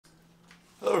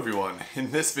Hello everyone, in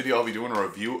this video I'll be doing a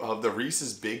review of the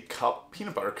Reese's Big Cup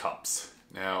Peanut Butter Cups.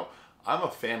 Now, I'm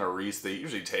a fan of Reese, they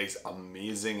usually taste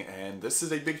amazing and this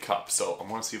is a big cup, so I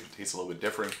want to see if it tastes a little bit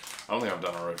different. I don't think I've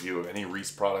done a review of any Reese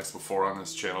products before on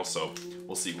this channel, so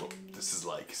we'll see what this is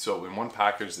like. So in one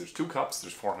package there's 2 cups,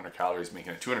 there's 400 calories,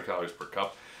 making it 200 calories per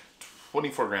cup,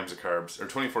 24 grams of carbs, or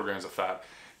 24 grams of fat,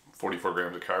 44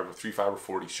 grams of carb with 3 fiber,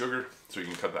 40 sugar, so you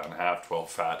can cut that in half, 12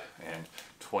 fat, and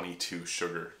 22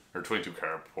 sugar, or 22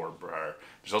 carb per bar.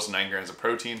 There's also 9 grams of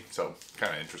protein, so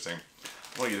kind of interesting.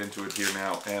 I'm going to get into it here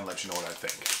now and let you know what I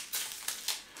think.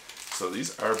 So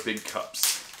these are big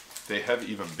cups. They have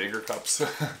even bigger cups.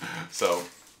 So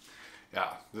yeah,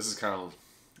 this is kind of,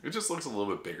 it just looks a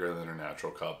little bit bigger than a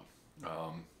natural cup.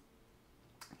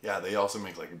 Yeah, they also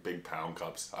make like big pound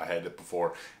cups. I had it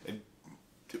before. It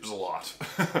was a lot.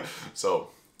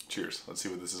 So cheers. Let's see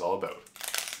what this is all about.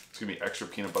 It's gonna be extra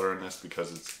peanut butter in this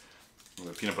because it's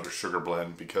the peanut butter sugar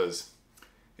blend because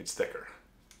it's thicker.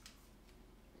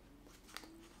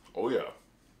 Oh yeah.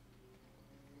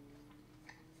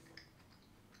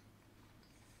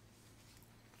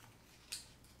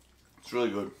 It's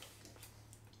really good.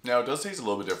 Now it does taste a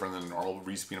little bit different than normal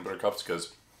Reese peanut butter cups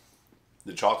because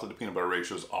the chocolate to peanut butter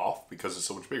ratio is off because it's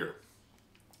so much bigger.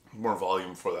 More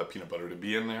volume for that peanut butter to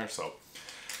be in there, so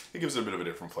it gives it a bit of a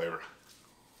different flavor.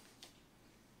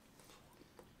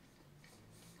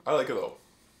 I like it though.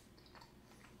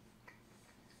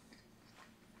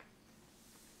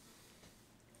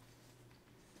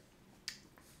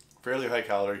 Fairly high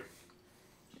calorie,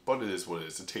 but it is what it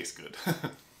is. It tastes good.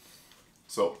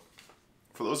 So,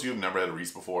 for those of you who've never had a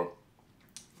Reese before,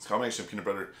 it's a combination of peanut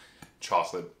butter,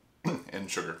 chocolate, and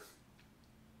sugar.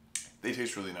 They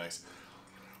taste really nice.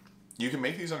 You can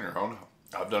make these on your own.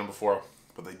 I've done it before,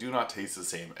 but they do not taste the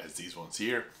same as these ones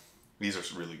here. These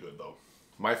are really good though.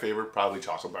 My favorite, probably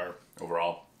chocolate bar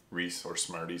overall. Reese or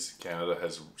Smarties. Canada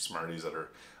has Smarties that are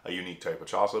a unique type of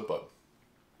chocolate, but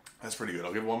that's pretty good.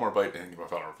 I'll give one more bite and give my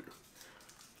final review.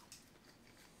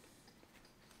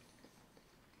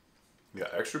 Yeah,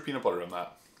 extra peanut butter on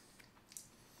that.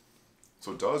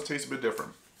 So it does taste a bit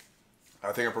different.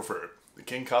 I think I prefer it. The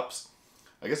King Cups,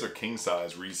 I guess they're king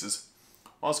size Reese's.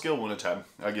 On a scale of 1 to 10,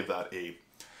 I give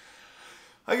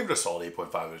it a solid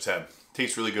 8.5 out of 10.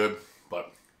 Tastes really good,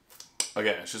 but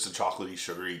again, it's just a chocolatey,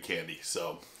 sugary candy.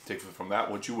 So take from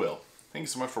that what you will. Thank you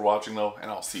so much for watching though,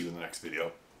 and I'll see you in the next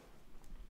video.